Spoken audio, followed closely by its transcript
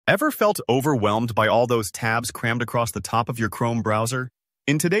Ever felt overwhelmed by all those tabs crammed across the top of your Chrome browser?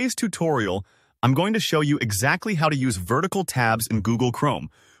 In today's tutorial, I'm going to show you exactly how to use vertical tabs in Google Chrome,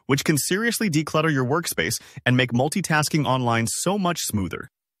 which can seriously declutter your workspace and make multitasking online so much smoother.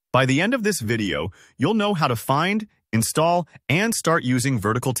 By the end of this video, you'll know how to find, install, and start using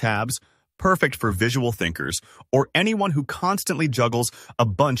vertical tabs, perfect for visual thinkers or anyone who constantly juggles a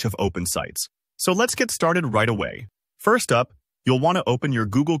bunch of open sites. So let's get started right away. First up, you'll want to open your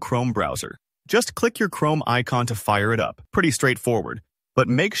Google Chrome browser. Just click your Chrome icon to fire it up. Pretty straightforward, but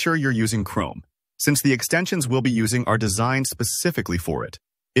make sure you're using Chrome, since the extensions we'll be using are designed specifically for it.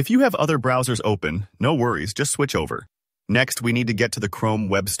 If you have other browsers open, no worries, just switch over. Next, we need to get to the Chrome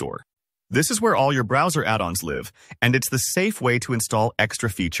Web Store. This is where all your browser add-ons live, and it's the safe way to install extra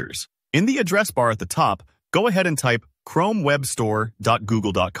features. In the address bar at the top, go ahead and type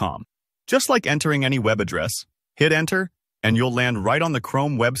chromewebstore.google.com. Just like entering any web address, hit enter, and you'll land right on the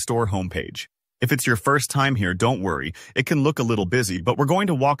Chrome Web Store homepage. If it's your first time here, don't worry. It can look a little busy, but we're going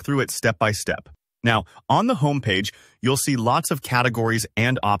to walk through it step by step. Now, on the homepage, you'll see lots of categories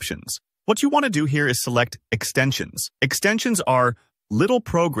and options. What you want to do here is select Extensions. Extensions are little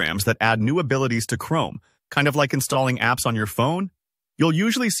programs that add new abilities to Chrome, kind of like installing apps on your phone. You'll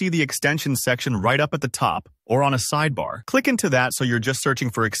usually see the Extensions section right up at the top or on a sidebar. Click into that so you're just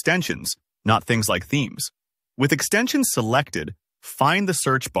searching for extensions, not things like themes. With extensions selected, find the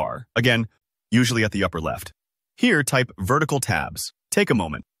search bar, again, usually at the upper left. Here, type vertical tabs. Take a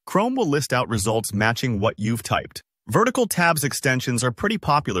moment. Chrome will list out results matching what you've typed. Vertical tabs extensions are pretty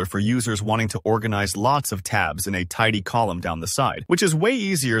popular for users wanting to organize lots of tabs in a tidy column down the side, which is way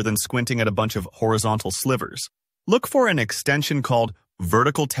easier than squinting at a bunch of horizontal slivers. Look for an extension called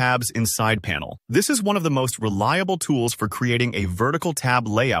Vertical Tabs in Side Panel. This is one of the most reliable tools for creating a vertical tab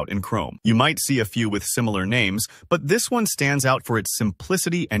layout in Chrome. You might see a few with similar names, but this one stands out for its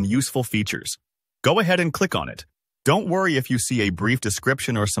simplicity and useful features. Go ahead and click on it. Don't worry if you see a brief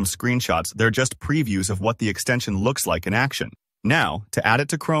description or some screenshots, they're just previews of what the extension looks like in action. Now, to add it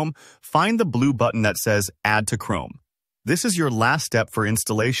to Chrome, find the blue button that says Add to Chrome. This is your last step for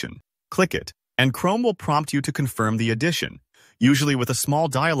installation. Click it, and Chrome will prompt you to confirm the addition, usually with a small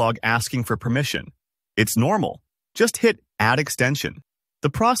dialog asking for permission. It's normal. Just hit Add Extension.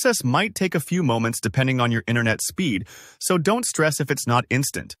 The process might take a few moments depending on your internet speed, so don't stress if it's not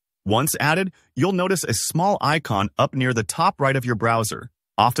instant. Once added, you'll notice a small icon up near the top right of your browser,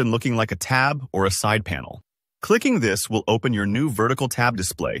 often looking like a tab or a side panel. Clicking this will open your new vertical tab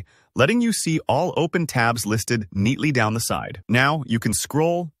display, letting you see all open tabs listed neatly down the side. Now you can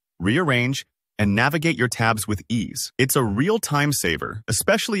scroll, rearrange, and navigate your tabs with ease. It's a real time saver,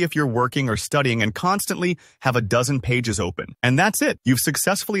 especially if you're working or studying and constantly have a dozen pages open. And that's it. You've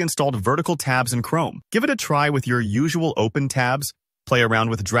successfully installed vertical tabs in Chrome. Give it a try with your usual open tabs, play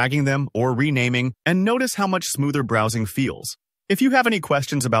around with dragging them or renaming, and notice how much smoother browsing feels. If you have any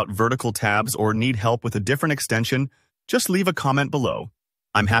questions about vertical tabs or need help with a different extension, just leave a comment below.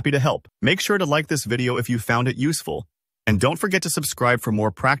 I'm happy to help. Make sure to like this video if you found it useful. And don't forget to subscribe for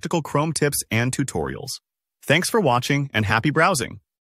more practical Chrome tips and tutorials. Thanks for watching and happy browsing!